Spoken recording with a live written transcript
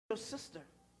your sister.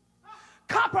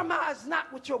 Compromise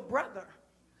not with your brother.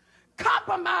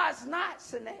 Compromise not,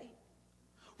 Sine.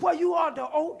 For you are the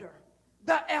older,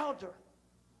 the elder.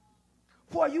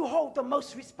 For you hold the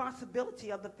most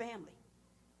responsibility of the family,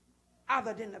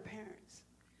 other than the parents.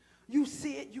 You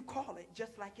see it, you call it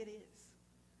just like it is.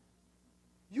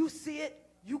 You see it,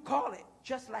 you call it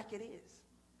just like it is.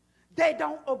 They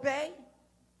don't obey,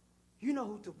 you know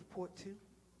who to report to.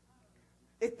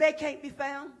 If they can't be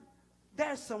found,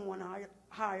 there's someone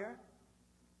higher.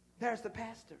 There's the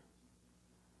pastor.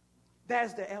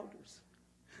 There's the elders.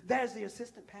 There's the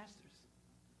assistant pastors.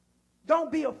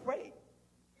 Don't be afraid.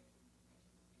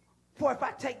 For if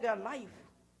I take their life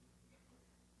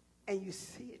and you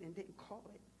see it and didn't call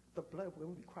it, the blood will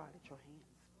be cried at your hands.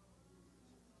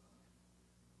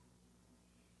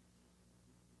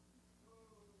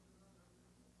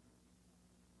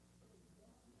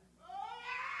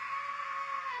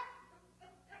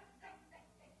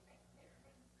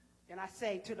 And I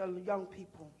say to the young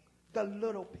people, the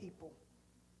little people,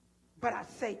 but I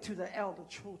say to the elder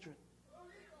children,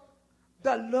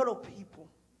 the little people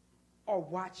are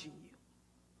watching you.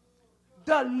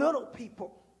 The little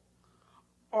people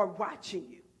are watching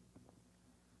you.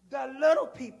 The little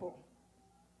people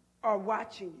are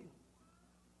watching you.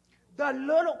 The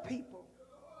little people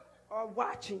are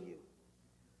watching you.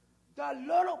 The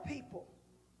little people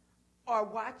are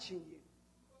watching you.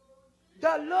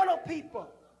 The little people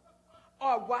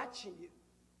are watching you.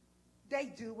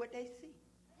 They do what they see.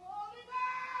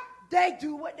 They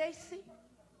do what they see.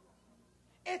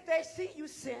 If they see you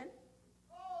sin,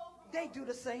 they do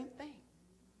the same thing.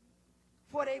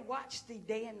 For they watch thee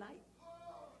day and night.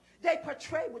 They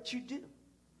portray what you do.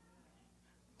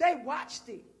 They watch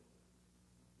thee.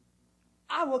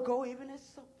 I will go even as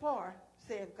far,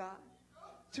 saith God,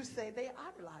 to say they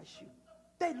idolize you.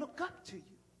 They look up to you.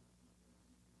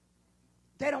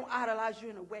 They don't idolize you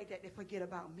in a way that they forget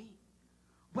about me.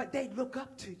 But they look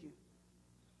up to you.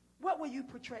 What will you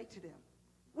portray to them?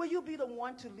 Will you be the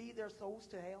one to lead their souls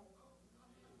to hell?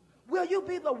 Will you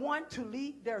be the one to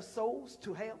lead their souls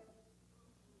to hell?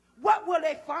 What will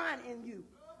they find in you?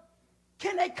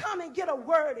 Can they come and get a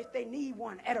word if they need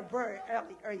one at a very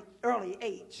early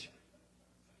age?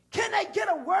 Can they get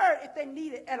a word if they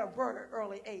need it at a very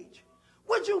early age?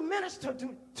 Would you minister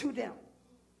to them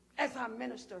as I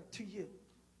minister to you?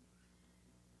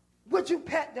 Would you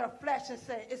pat their flesh and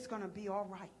say, it's going to be all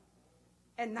right,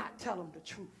 and not tell them the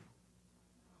truth?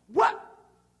 What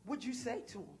would you say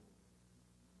to them?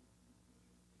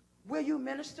 Will you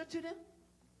minister to them?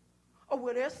 Or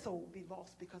will their soul be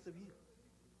lost because of you?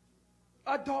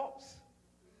 Adults.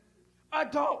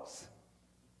 Adults.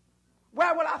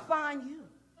 Where will I find you?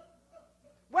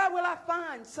 Where will I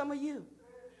find some of you?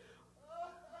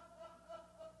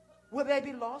 Will they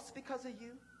be lost because of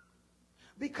you?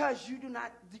 Because you do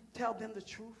not tell them the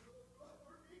truth?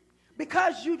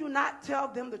 Because you do not tell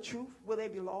them the truth, will they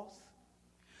be lost?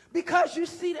 Because you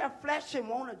see their flesh and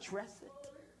won't address it?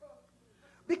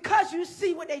 Because you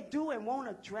see what they do and won't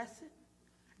address it?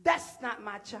 That's not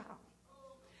my child.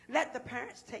 Let the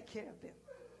parents take care of them.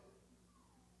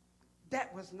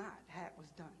 That was not how it was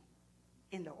done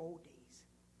in the old days.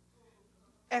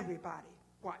 Everybody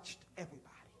watched everybody.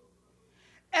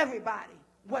 Everybody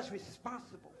was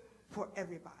responsible for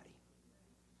everybody.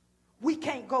 We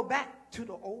can't go back to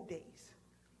the old days,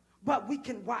 but we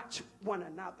can watch one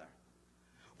another.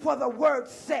 For the word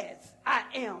says, I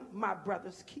am my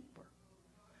brother's keeper.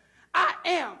 I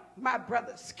am my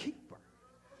brother's keeper.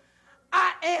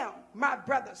 I am my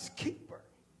brother's keeper.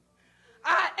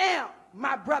 I am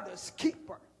my brother's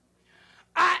keeper.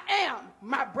 I am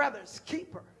my brother's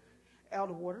keeper.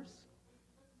 Elder Waters,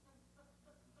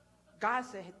 God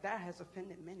said that has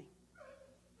offended many.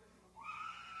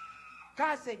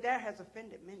 God said that has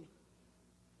offended many.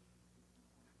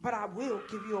 But I will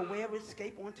give you a way of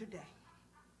escape on today.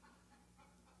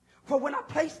 For when I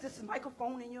place this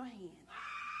microphone in your hand,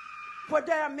 for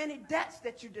there are many debts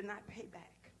that you did not pay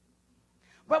back.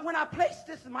 But when I place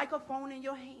this microphone in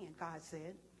your hand, God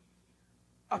said,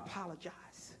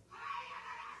 apologize.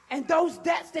 And those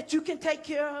debts that you can take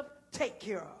care of, take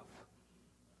care of.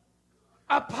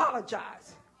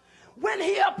 Apologize. When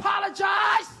he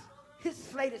apologized, his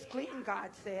slate is clean, God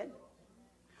said.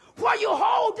 For you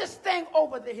hold this thing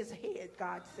over his head,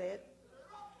 God said.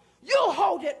 You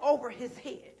hold it over his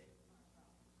head.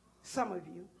 Some of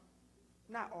you,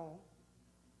 not all.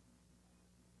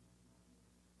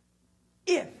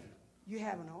 If you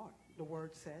have an heart, the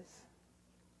word says,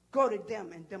 go to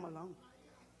them and them alone.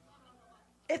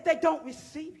 If they don't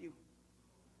receive you,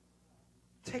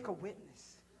 take a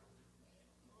witness.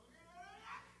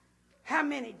 How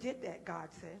many did that, God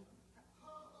said?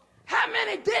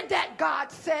 many did that,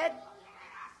 God said?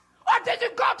 Or did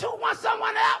you go to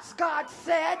someone else, God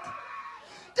said?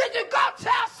 Did you go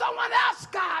tell someone else,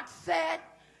 God said?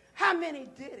 How many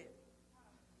did it?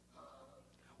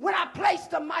 When I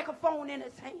placed the microphone in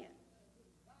his hand,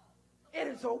 it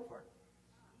is over.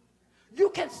 You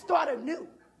can start anew,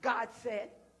 God said,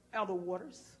 Elder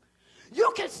Waters.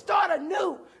 You can start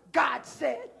anew, God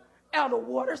said, Elder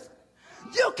Waters.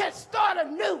 You can start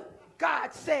anew,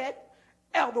 God said,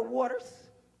 Elder Waters.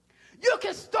 You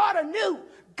can start anew,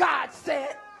 God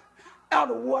said,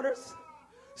 Elder Waters.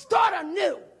 Start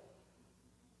anew.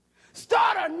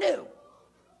 Start anew.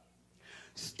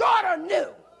 Start anew.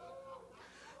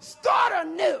 Start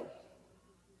anew.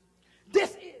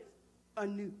 This is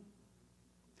anew.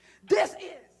 This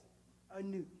is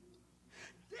anew.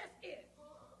 This is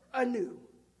anew.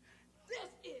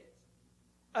 This is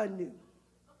anew.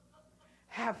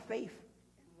 Have faith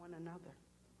in one another.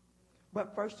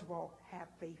 But first of all, have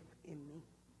faith in me.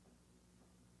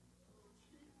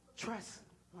 Trust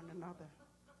one another.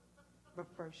 But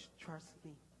first, trust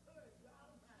me.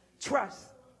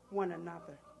 Trust one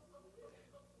another.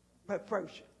 But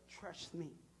first, trust me.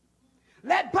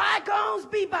 Let bygones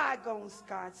be bygones,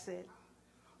 God said.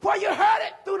 For you heard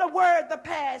it through the word, the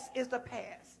past is the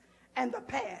past. And the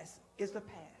past is the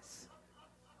past.